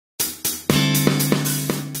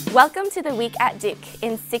Welcome to the week at Duke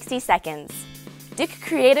in 60 seconds. Duke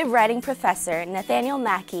creative writing professor Nathaniel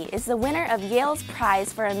Mackey is the winner of Yale's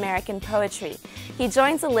Prize for American Poetry. He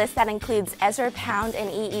joins a list that includes Ezra Pound and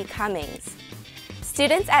E.E. Cummings.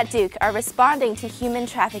 Students at Duke are responding to human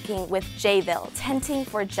trafficking with J-Ville, Tenting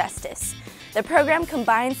for Justice. The program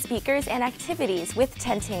combines speakers and activities with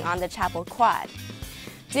tenting on the Chapel Quad.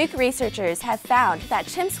 Duke researchers have found that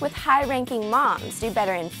chimps with high-ranking moms do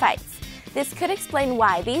better in fights. This could explain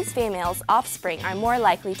why these females' offspring are more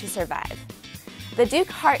likely to survive. The Duke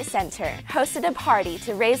Heart Center hosted a party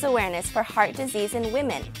to raise awareness for heart disease in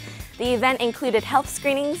women. The event included health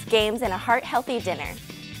screenings, games, and a heart-healthy dinner.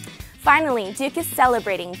 Finally, Duke is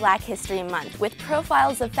celebrating Black History Month with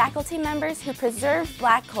profiles of faculty members who preserve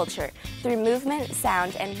Black culture through movement,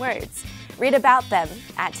 sound, and words. Read about them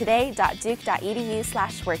at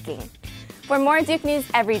today.duke.edu/working. For more Duke news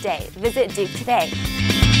every day, visit Duke Today.